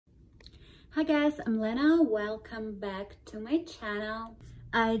Hi guys, I'm Lena. Welcome back to my channel.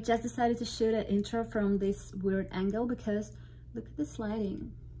 I just decided to shoot an intro from this weird angle because look at this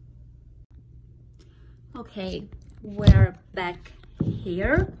lighting. Okay, we're back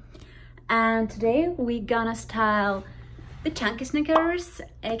here and today we're gonna style the chunky sneakers,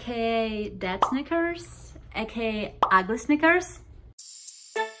 aka dead sneakers, aka ugly sneakers.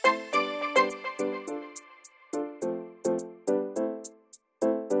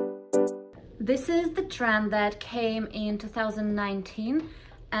 This is the trend that came in 2019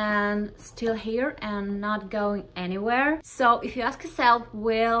 and still here and not going anywhere. So if you ask yourself,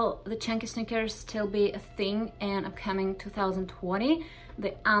 will the chunky sneakers still be a thing in upcoming 2020?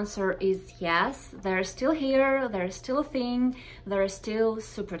 The answer is yes. They're still here, they're still a thing, they're still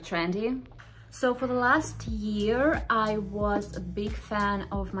super trendy. So for the last year, I was a big fan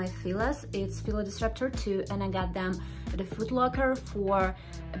of my Filas. It's Fila Disruptor 2 and I got them at a Foot Locker for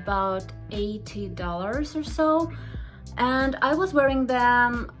about $80 or so. And I was wearing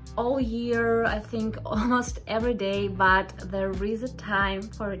them all year, I think almost every day, but there is a time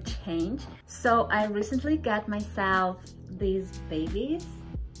for a change. So I recently got myself these babies.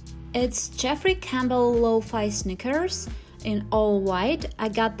 It's Jeffrey Campbell lo-fi sneakers in all white. I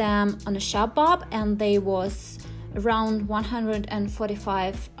got them on a Shopbop and they was around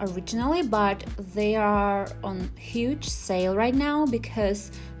 145 originally, but they are on huge sale right now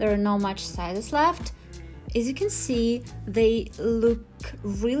because there are not much sizes left. As you can see, they look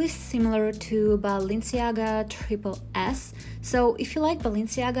really similar to Balenciaga Triple S. So if you like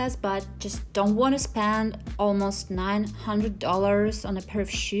Balenciagas but just don't want to spend almost $900 on a pair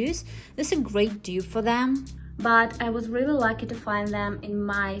of shoes, this is a great dupe for them. But I was really lucky to find them in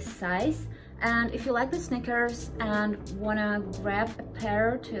my size. And if you like the sneakers and wanna grab a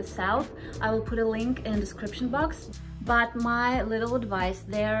pair to yourself, I will put a link in the description box. But my little advice,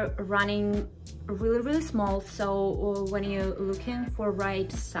 they're running really small, so when you're looking for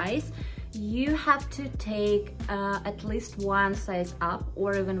right size, you have to take at least one size up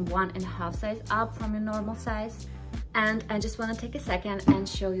or even 1.5 size up from your normal size. And I just want to take a second and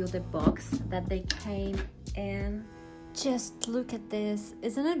show you the box that they came in. Just look at this,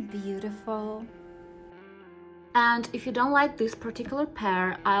 isn't it beautiful? And if you don't like this particular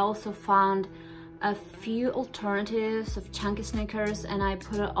pair, I also found a few alternatives of chunky sneakers and I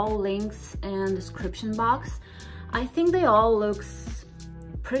put all links in the description box. I think they all look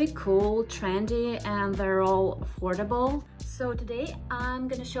pretty cool, trendy, and they're all affordable. So today I'm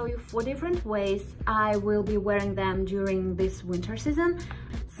gonna show you 4 different ways I will be wearing them during this winter season.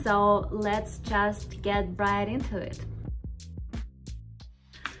 So let's just get right into it.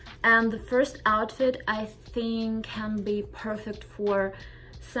 And the first outfit I think can be perfect for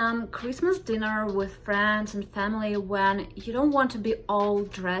some Christmas dinner with friends and family when you don't want to be all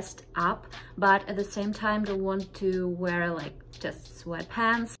dressed up, but at the same time don't want to wear like just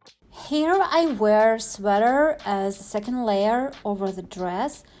sweatpants. Here I wear sweater as a second layer over the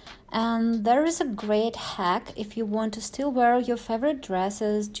dress, and there is a great hack if you want to still wear your favorite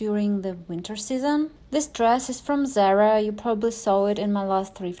dresses during the winter season. This dress is from Zara. You probably saw it in my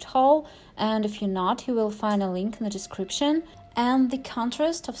last thrift haul, and if you're not, you will find a link in the description. And the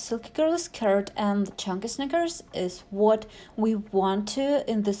contrast of silky girly skirt and the chunky sneakers is what we want to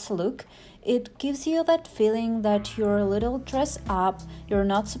in this look. It gives you that feeling that you're a little dressed up, you're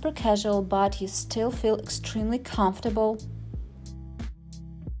not super casual, but you still feel extremely comfortable.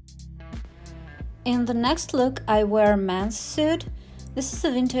 In the next look, I wear a men's suit. This is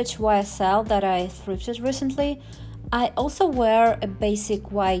a vintage YSL that I thrifted recently. I also wear a basic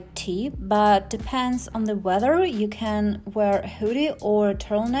white tee, but depends on the weather. You can wear a hoodie or a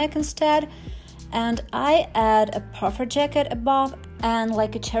turtleneck instead. And I add a puffer jacket above and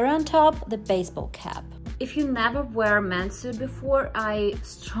like a cherry on top, the baseball cap. If you never wear a men's suit before, I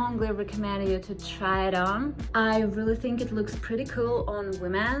strongly recommend you to try it on. I really think it looks pretty cool on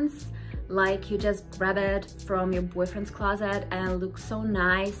women's. Like you just grab it from your boyfriend's closet and look so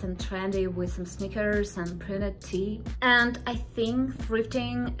nice and trendy with some sneakers and printed tee. And I think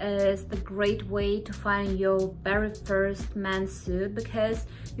thrifting is the great way to find your very first men's suit because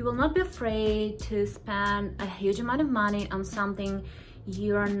you will not be afraid to spend a huge amount of money on something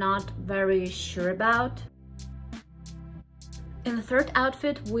you're not very sure about. In the third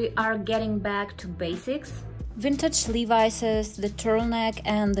outfit, we are getting back to basics. Vintage Levi's, the turtleneck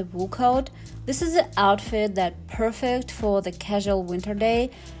and the wool coat. This is an outfit that's perfect for the casual winter day,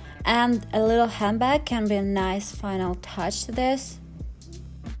 and a little handbag can be a nice final touch to this.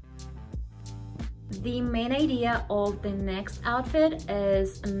 The main idea of the next outfit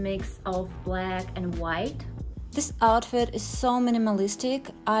is a mix of black and white. This outfit is so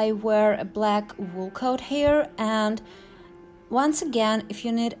minimalistic. I wear a black wool coat here, and once again, if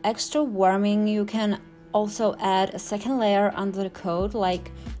you need extra warming, you can also add a second layer under the coat,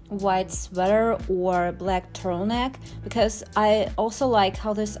 like white sweater or black turtleneck, because I also like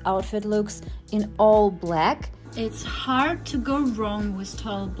how this outfit looks in all black. It's hard to go wrong with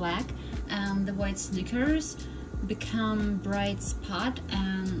total black, and the white sneakers become bright spot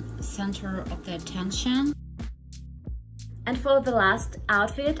and center of the attention. And for the last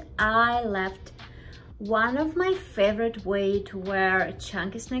outfit, I left one of my favorite way to wear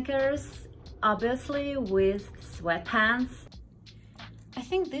chunky sneakers, obviously with sweatpants. I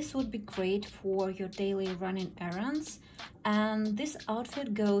think this would be great for your daily running errands, and this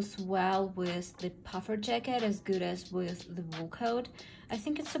outfit goes well with the puffer jacket as good as with the wool coat. I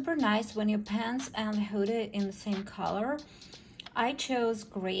think it's super nice when your pants and the hoodie in the same color. I chose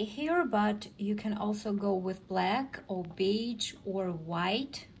gray here, but you can also go with black or beige or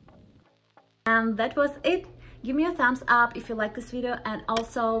white. And that was it. Give me a thumbs up if you like this video, and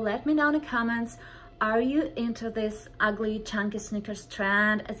also let me know in the comments, are you into this ugly chunky sneakers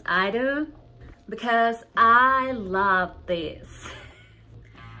trend as I do? Because I love this.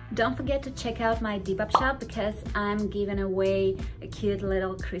 Don't forget to check out my Depop shop because I'm giving away a cute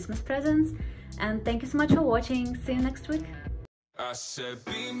little Christmas presents. And thank you so much for watching. See you next week. I said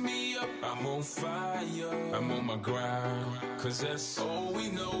beat me up, I'm on fire, I'm on my grind, cause that's all we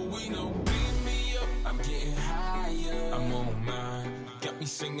know, beat me up, I'm getting higher, I'm on mine, got me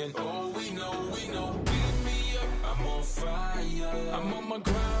singing, all we know, beat me up, I'm on fire, I'm on my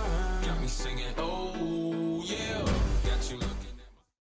grind, got me singing, oh yeah.